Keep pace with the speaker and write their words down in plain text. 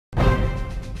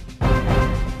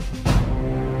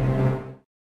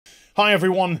Hi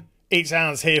everyone, it's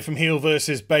Az here from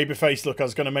HeelvsBabyface. Look, I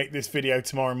was going to make this video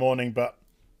tomorrow morning, but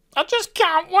I just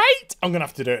can't wait. I'm going to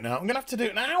have to do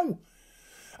it now.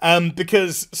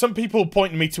 Because some people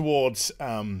pointed me towards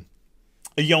a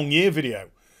Young Year video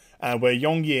where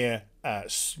Young Year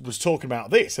was talking about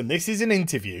this. And this is an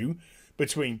interview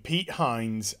between Pete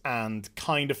Hines and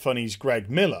Kinda Funny's Greg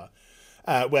Miller,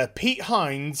 where Pete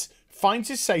Hines finds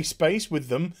a safe space with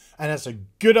them and has a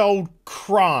good old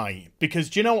cry.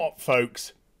 Because do you know what,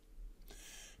 folks?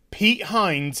 Pete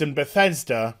Hines and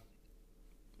Bethesda,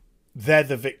 they're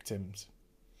the victims.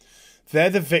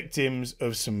 They're the victims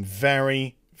of some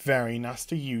very, very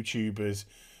nasty YouTubers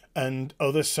and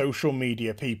other social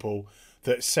media people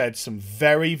that said some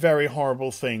very, very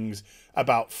horrible things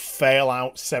about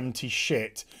Fallout 70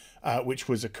 shit, which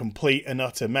was a complete and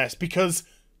utter mess because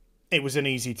it was an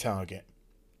easy target.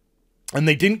 And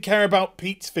they didn't care about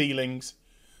Pete's feelings.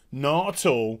 Not at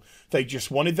all. They just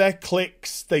wanted their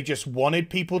clicks. They just wanted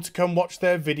people to come watch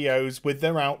their videos with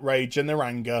their outrage and their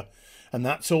anger. And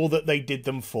that's all that they did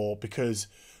them for, because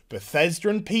Bethesda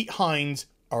and Pete Hines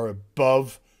are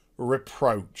above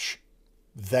reproach.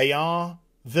 They are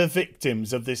the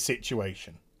victims of this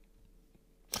situation.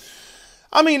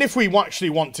 I mean, if we actually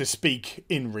want to speak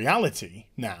in reality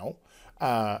now,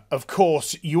 of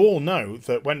course, you all know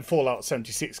that when Fallout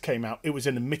 76 came out, it was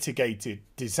a mitigated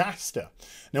disaster.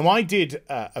 Now, I did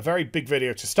a very big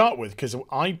video to start with because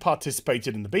I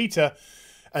participated in the beta,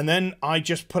 and then I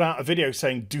just put out a video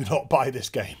saying, do not buy this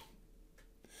game.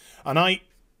 And I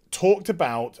talked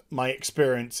about my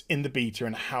experience in the beta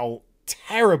and how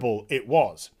terrible it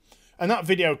was. And that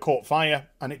video caught fire,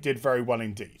 and it did very well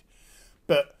indeed.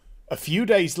 But a few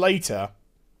days later,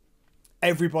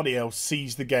 everybody else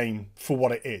sees the game for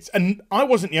what it is. And I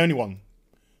wasn't the only one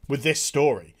with this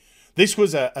story. This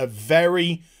was a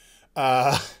very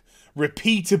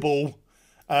repeatable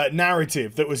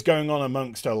narrative that was going on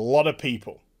amongst a lot of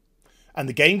people. And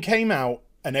the game came out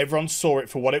and everyone saw it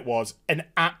for what it was, an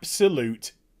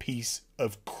absolute piece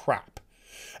of crap.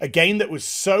 A game that was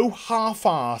so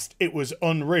half-assed, it was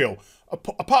unreal.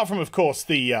 Apart from, of course,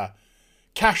 the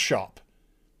cash shop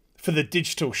for the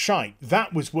digital shite.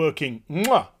 That was working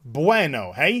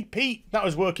bueno, hey, Pete? That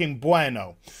was working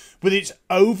bueno. With its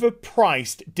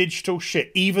overpriced digital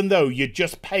shit, even though you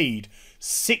just paid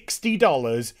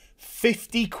 $60,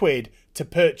 50 quid to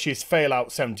purchase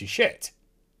Fallout 70 shit.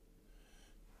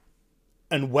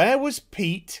 And where was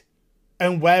Pete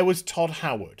and where was Todd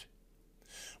Howard?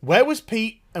 Where was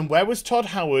Pete and where was Todd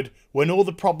Howard when all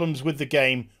the problems with the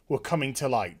game were coming to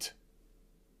light?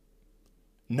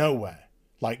 Nowhere.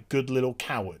 Like good little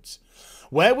cowards.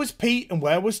 Where was Pete and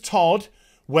where was Todd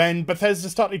when Bethesda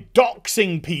started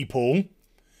doxing people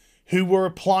who were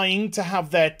applying to have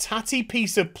their tatty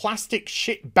piece of plastic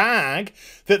shit bag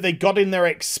that they got in their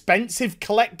expensive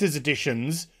collector's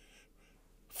editions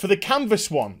for the canvas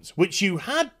ones, which you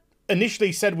had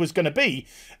initially said was going to be,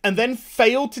 and then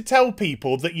failed to tell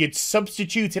people that you'd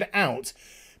substituted it out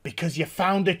because you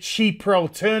found a cheaper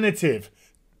alternative?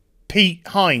 Pete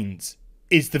Hines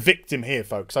is the victim here,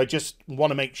 folks. I just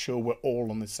want to make sure we're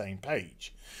all on the same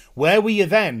page. Where were you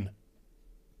then?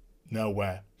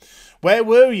 Nowhere. Where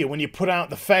were you when you put out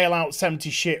the Fallout 70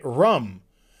 shit rum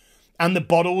and the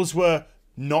bottles were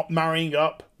not marrying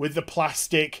up with the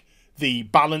plastic, the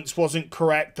balance wasn't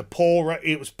correct,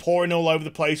 it was pouring all over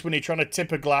the place when you're trying to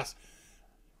tip a glass.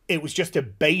 It was just a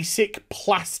basic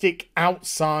plastic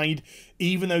outside,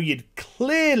 even though you'd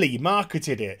clearly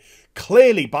marketed it,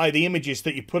 clearly by the images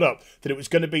that you put up, that it was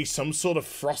going to be some sort of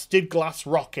frosted glass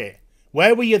rocket.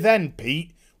 Where were you then,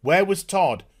 Pete? Where was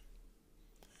Todd?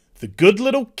 The good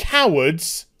little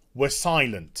cowards were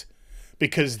silent,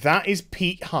 because that is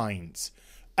Pete Hines,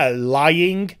 a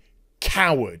lying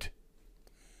coward.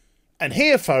 And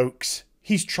here, folks,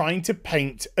 he's trying to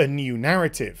paint a new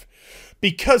narrative,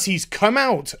 because he's come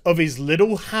out of his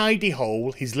little hidey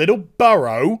hole, his little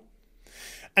burrow.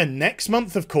 And next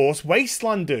month, of course,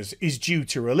 Wastelanders is due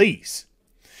to release.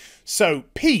 So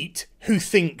Pete, who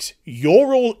thinks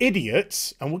you're all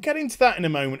idiots, and we'll get into that in a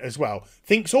moment as well,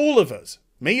 thinks all of us,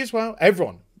 me as well,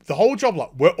 everyone, the whole job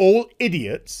lot, we're all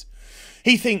idiots.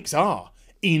 He thinks,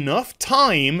 enough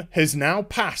time has now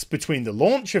passed between the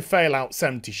launch of Fallout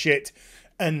 70 shit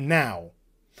and now.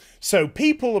 So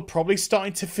people are probably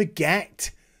starting to forget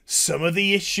some of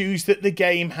the issues that the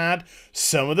game had,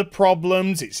 some of the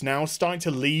problems. It's now starting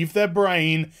to leave their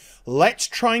brain. Let's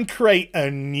try and create a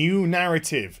new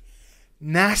narrative.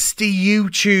 Nasty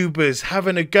YouTubers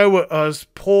having a go at us,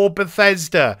 poor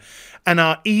Bethesda, and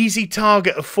our easy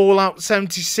target of Fallout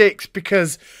 76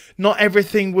 because not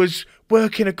everything was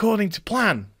working according to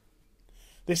plan.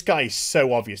 This guy is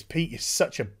so obvious. Pete is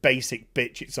such a basic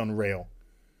bitch, it's unreal.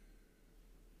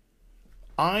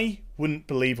 I wouldn't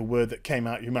believe a word that came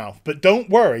out of your mouth. But don't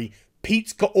worry,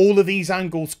 Pete's got all of these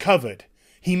angles covered.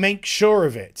 He makes sure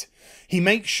of it. He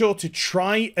makes sure to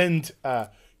try and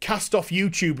cast off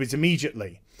YouTubers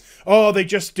immediately. Oh, they're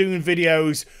just doing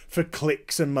videos for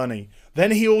clicks and money.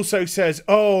 Then he also says,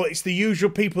 oh, it's the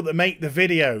usual people that make the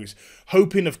videos.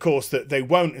 Hoping, of course, that they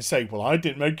won't and say, well, I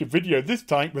didn't make a video this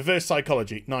time. Reverse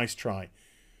psychology. Nice try.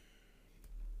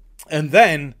 And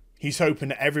then he's hoping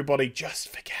that everybody just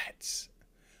forgets.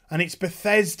 And it's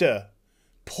Bethesda.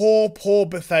 Poor, poor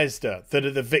Bethesda that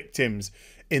are the victims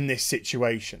in this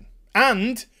situation.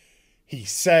 And he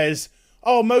says,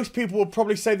 oh, most people will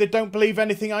probably say they don't believe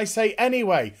anything I say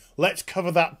anyway. Let's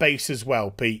cover that base as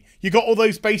well, Pete. You got all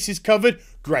those bases covered?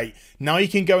 Great. Now you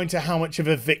can go into how much of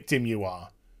a victim you are.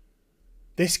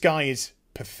 This guy is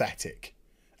pathetic.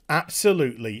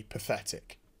 Absolutely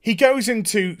pathetic. He goes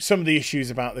into some of the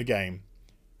issues about the game.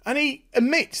 And he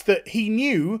admits that he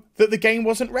knew that the game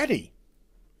wasn't ready.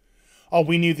 Oh,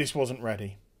 we knew this wasn't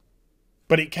ready.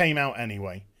 But it came out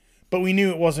anyway. But we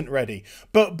knew it wasn't ready.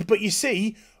 But you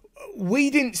see, we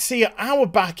didn't see at our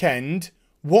back end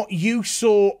what you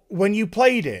saw when you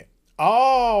played it.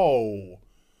 Oh,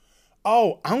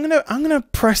 I'm gonna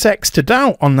press X to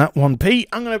doubt on that one, Pete.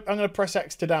 I'm gonna press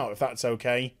X to doubt if that's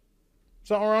okay. Is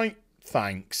that all right?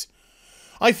 Thanks.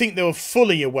 I think they were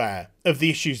fully aware of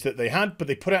the issues that they had, but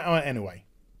they put it out anyway.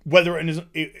 Whether it is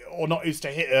or not is to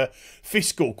hit a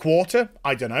fiscal quarter,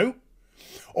 I don't know.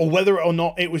 Or whether or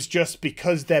not it was just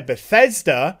because they're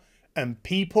Bethesda and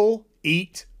people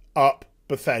eat up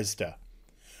Bethesda.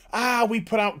 We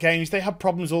put out games, they have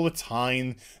problems all the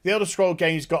time. The Elder Scrolls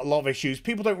games got a lot of issues.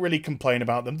 People don't really complain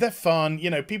about them. They're fun, you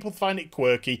know, people find it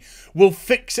quirky. We'll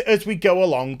fix it as we go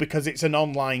along because it's an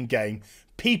online game.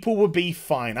 People will be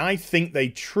fine. I think they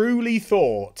truly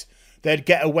thought they'd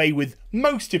get away with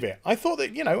most of it. I thought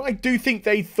that, you know, I do think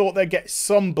they thought they'd get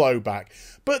some blowback,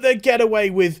 but they'd get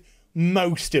away with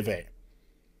most of it.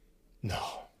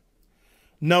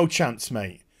 No chance,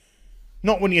 mate.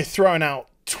 Not when you're throwing out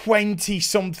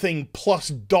 20-something plus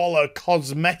dollar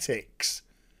cosmetics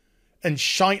and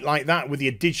shite like that with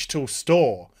your digital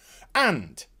store.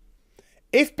 And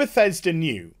if Bethesda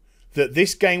knew that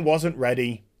this game wasn't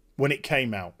ready when it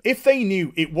came out, if they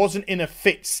knew it wasn't in a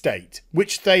fit state,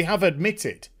 which they have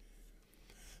admitted,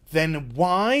 then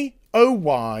why, oh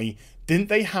why, didn't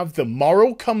they have the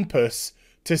moral compass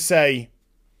to say,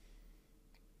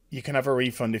 you can have a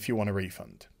refund if you want a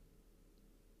refund?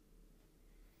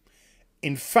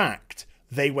 In fact,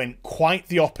 they went quite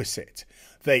the opposite.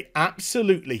 They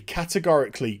absolutely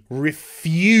categorically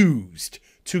refused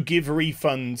to give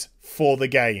refunds for the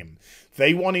game.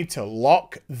 They wanted to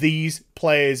lock these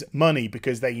players' money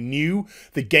because they knew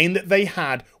the game that they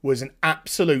had was an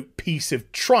absolute piece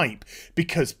of tripe,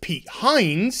 because Pete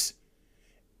Hines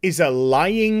is a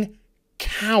lying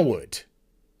coward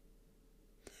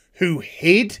who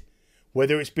hid,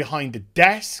 whether it's behind a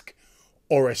desk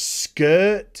or a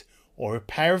skirt or a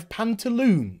pair of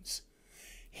pantaloons,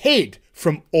 hid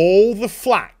from all the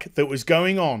flack that was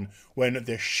going on when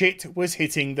the shit was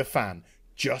hitting the fan,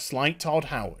 just like Todd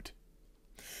Howard.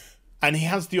 And he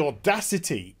has the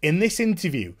audacity in this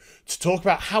interview to talk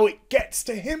about how it gets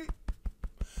to him.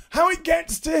 How it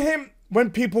gets to him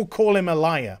when people call him a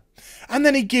liar. And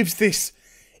then he gives this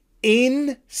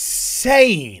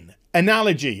insane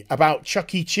analogy about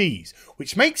Chuck E. Cheese,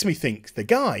 which makes me think the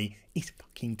guy is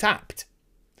fucking tapped.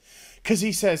 Because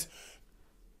he says,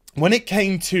 when it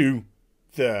came to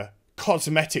the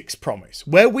cosmetics promise,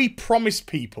 where we promised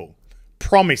Pete,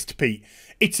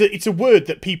 it's a word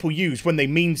that people use when they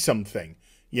mean something,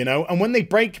 you know, and when they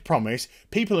break promise,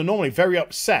 people are normally very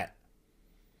upset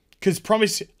because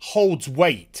promise holds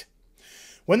weight.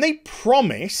 When they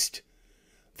promised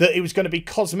that it was going to be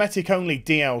cosmetic only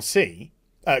DLC,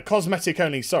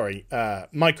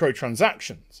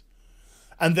 microtransactions,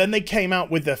 and then they came out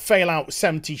with the Fallout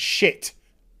 70 shit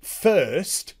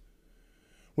first,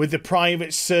 with the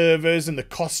private servers and the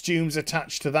costumes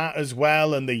attached to that as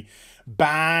well, and the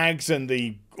bags and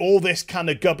the all this kind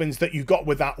of gubbins that you got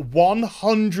with that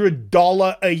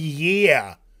 $100 a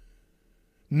year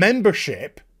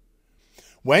membership.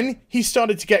 When he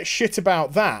started to get shit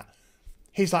about that,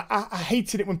 he's like, I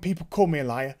hated it when people call me a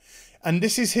liar. And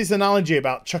this is his analogy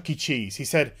about Chuck E. Cheese. He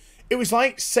said, it was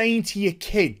like saying to your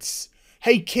kids,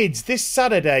 hey kids, this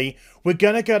Saturday we're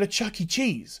gonna go to Chuck E.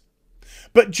 Cheese,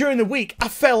 but during the week I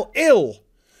fell ill,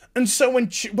 and so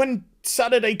when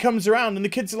Saturday comes around and the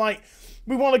kids are like,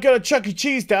 we want to go to Chuck E.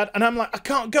 Cheese, Dad, and I'm like, I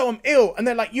can't go, I'm ill, and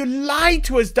they're like, you lied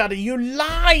to us, Daddy, you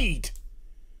lied.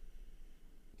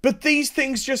 But these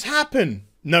things just happen.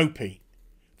 No, Pete.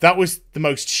 That was the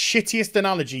most shittiest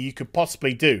analogy you could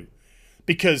possibly do.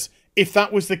 Because if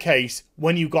that was the case,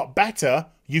 when you got better,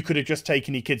 you could have just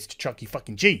taken your kids to Chuck E.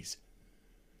 fucking Cheese.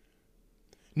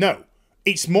 No.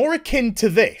 It's more akin to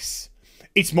this.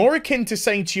 It's more akin to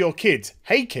saying to your kids,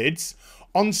 hey kids,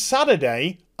 on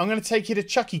Saturday, I'm going to take you to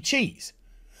Chuck E. Cheese.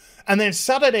 And then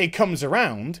Saturday comes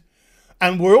around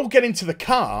and we're all getting into the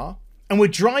car and we're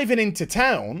driving into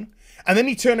town. And then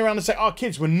you turn around and say, oh,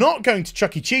 kids, we're not going to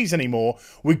Chuck E. Cheese anymore.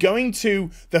 We're going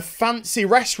to the fancy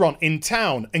restaurant in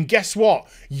town. And guess what?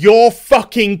 You're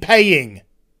fucking paying.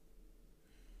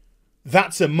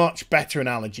 That's a much better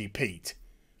analogy, Pete.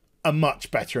 A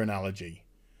much better analogy.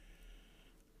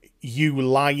 You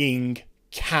lying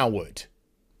coward.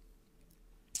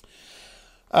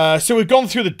 So we've gone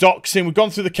through the doxing, we've gone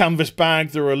through the canvas bag,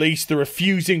 the release, the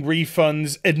refusing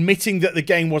refunds, admitting that the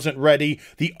game wasn't ready,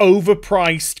 the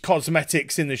overpriced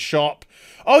cosmetics in the shop.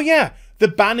 Oh yeah, the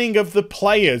banning of the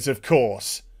players, of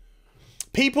course.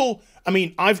 People, I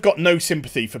mean, I've got no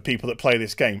sympathy for people that play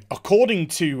this game. According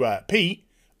to Pete,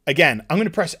 again, I'm going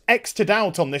to press X to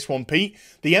doubt on this one, Pete.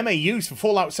 The MAUs for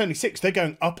Fallout 76, they're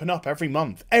going up and up every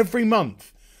month. Every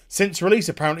month. Since release,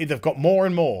 apparently, they've got more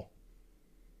and more.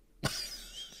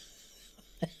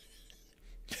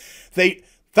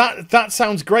 That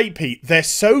sounds great, Pete. They're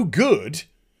so good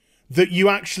that you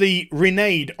actually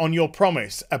reneged on your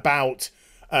promise about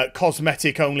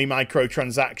cosmetic-only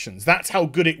microtransactions. That's how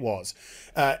good it was.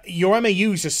 Your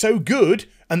MAUs are so good,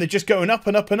 and they're just going up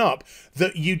and up and up,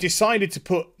 that you decided to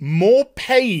put more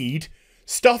paid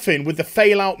stuff in with the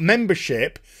Fallout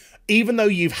membership. Even though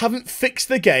you haven't fixed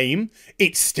the game,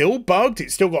 it's still bugged,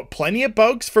 it's still got plenty of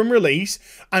bugs from release,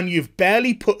 and you've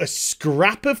barely put a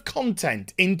scrap of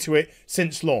content into it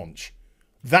since launch.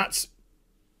 That's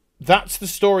the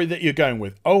story that you're going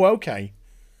with. Oh, okay.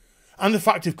 And the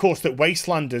fact, of course, that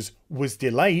Wastelanders was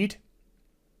delayed,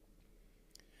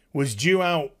 was due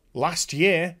out last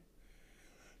year,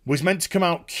 was meant to come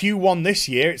out Q1 this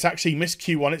year. It's actually missed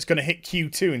Q1, it's going to hit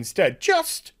Q2 instead.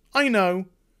 Just, I know.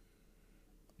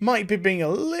 Might be being a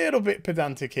little bit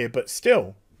pedantic here, but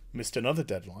still missed another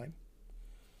deadline.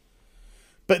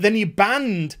 But then you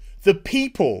banned the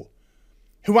people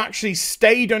who actually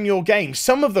stayed on your game.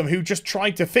 Some of them who just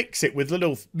tried to fix it with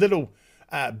little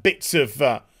bits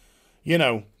of, you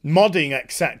know, modding,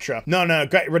 etc. No,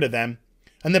 get rid of them.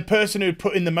 And the person who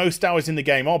put in the most hours in the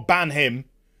game, I'll ban him.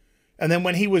 And then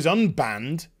when he was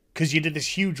unbanned, because you did this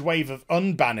huge wave of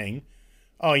unbanning,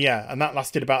 oh yeah, and that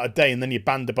lasted about a day, and then you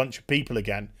banned a bunch of people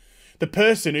again. The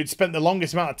person who'd spent the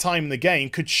longest amount of time in the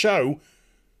game could show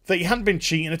that you hadn't been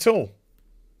cheating at all.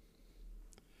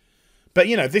 But,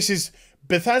 you know, this is...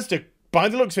 Bethesda, by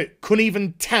the looks of it, couldn't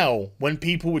even tell when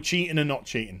people were cheating and not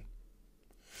cheating.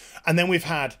 And then we've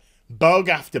had bug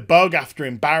after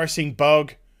embarrassing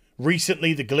bug.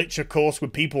 Recently, the glitch, of course,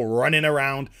 with people running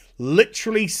around,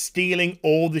 literally stealing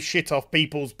all the shit off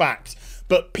people's backs.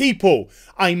 But people,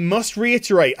 I must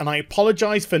reiterate, and I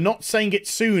apologise for not saying it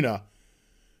sooner,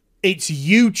 it's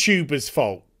YouTubers'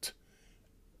 fault.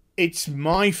 It's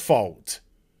my fault.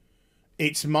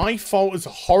 It's my fault as a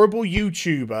horrible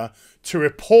YouTuber to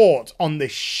report on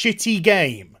this shitty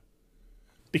game.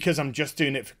 Because I'm just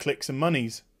doing it for clicks and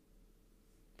monies.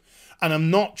 And I'm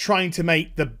not trying to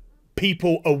make the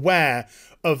people aware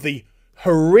of the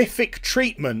horrific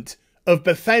treatment of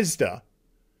Bethesda.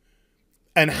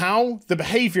 And how the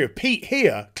behaviour of Pete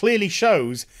here clearly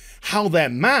shows how they're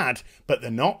mad. But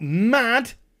they're not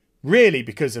mad really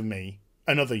because of me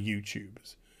and other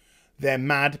YouTubers. They're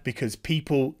mad because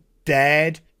people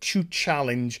dared to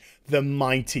challenge the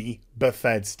mighty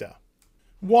Bethesda.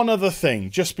 One other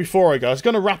thing, just before I go. I was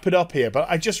going to wrap it up here, but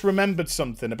I just remembered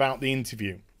something about the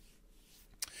interview.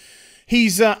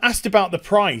 He's asked about the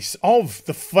price of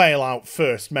the Fallout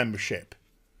First membership.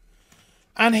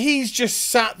 And he's just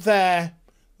sat there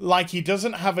like he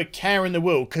doesn't have a care in the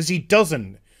world, because he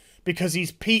doesn't. Because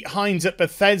he's Pete Hines at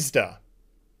Bethesda.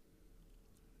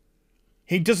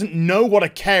 He doesn't know what a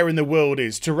care in the world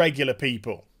is to regular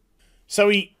people. So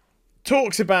he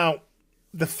talks about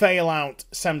the Fallout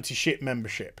 70 ship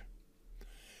membership.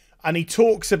 And he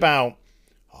talks about,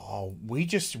 oh, we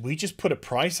just put a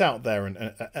price out there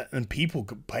and people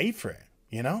could pay for it,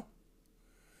 you know?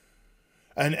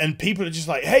 And people are just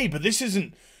like, hey, but this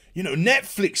isn't, you know,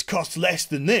 Netflix costs less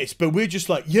than this. But we're just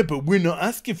like, yeah, but we're not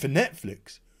asking for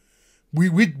Netflix.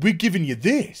 We're giving you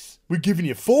this. We're giving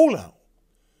you Fallout.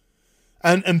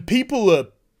 And people are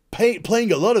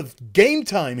playing a lot of game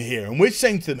time here. And we're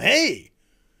saying to them, hey,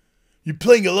 you're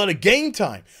playing a lot of game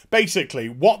time. Basically,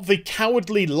 what the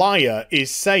cowardly liar is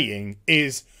saying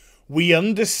is, we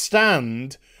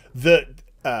understand that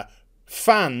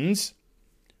fans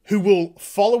who will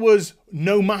follow us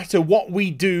no matter what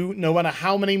we do, no matter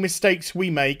how many mistakes we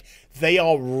make. They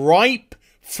are ripe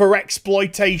for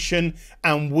exploitation,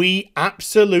 and we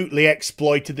absolutely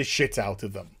exploited the shit out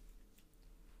of them.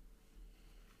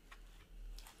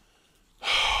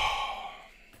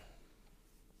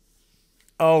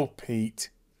 Oh, Pete.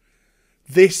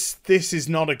 This is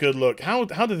not a good look. How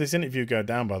did this interview go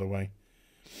down, by the way?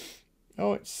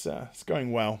 Oh, it's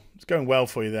going well. It's going well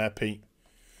for you there, Pete.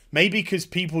 Maybe because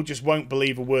people just won't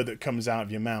believe a word that comes out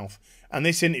of your mouth. And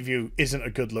this interview isn't a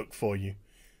good look for you.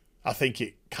 I think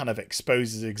it kind of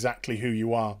exposes exactly who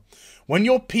you are. When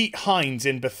you're Pete Hines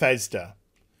in Bethesda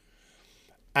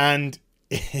and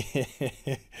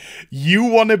you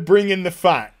want to bring in the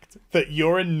fact that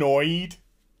you're annoyed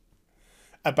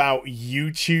about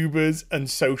YouTubers and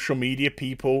social media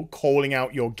people calling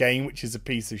out your game, which is a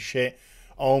piece of shit,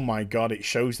 oh my God, it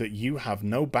shows that you have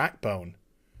no backbone.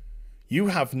 You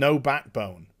have no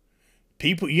backbone.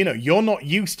 People, you know, you're not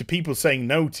used to people saying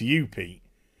no to you, Pete.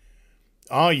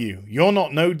 Are you? You're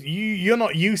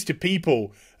not used to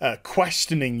people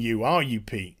questioning you, are you,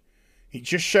 Pete? It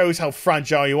just shows how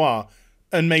fragile you are.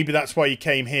 And maybe that's why you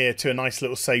came here to a nice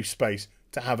little safe space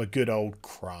to have a good old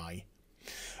cry.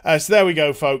 So there we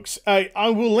go, folks. I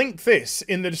will link this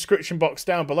in the description box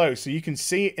down below so you can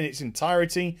see it in its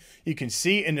entirety. You can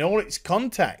see it in all its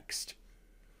context.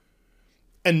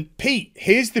 And Pete,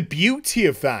 here's the beauty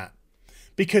of that.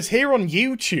 Because here on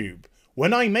YouTube,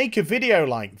 when I make a video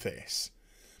like this,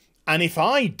 and if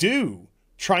I do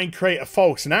try and create a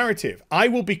false narrative, I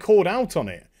will be called out on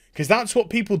it. Because that's what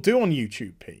people do on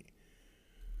YouTube, Pete.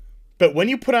 But when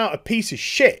you put out a piece of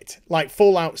shit, like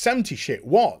Fallout 70 shit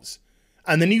was,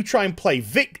 and then you try and play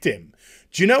victim,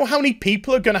 do you know how many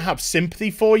people are going to have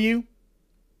sympathy for you?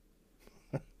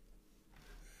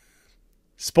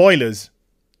 Spoilers.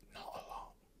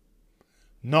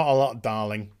 Not a lot,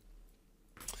 darling.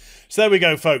 So there we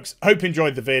go, folks. Hope you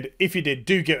enjoyed the vid. If you did,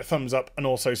 do give it a thumbs up and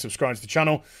also subscribe to the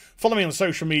channel. Follow me on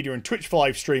social media and Twitch for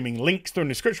live streaming. Links are in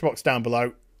the description box down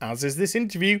below, as is this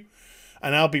interview.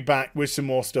 And I'll be back with some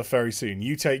more stuff very soon.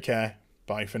 You take care.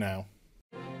 Bye for now.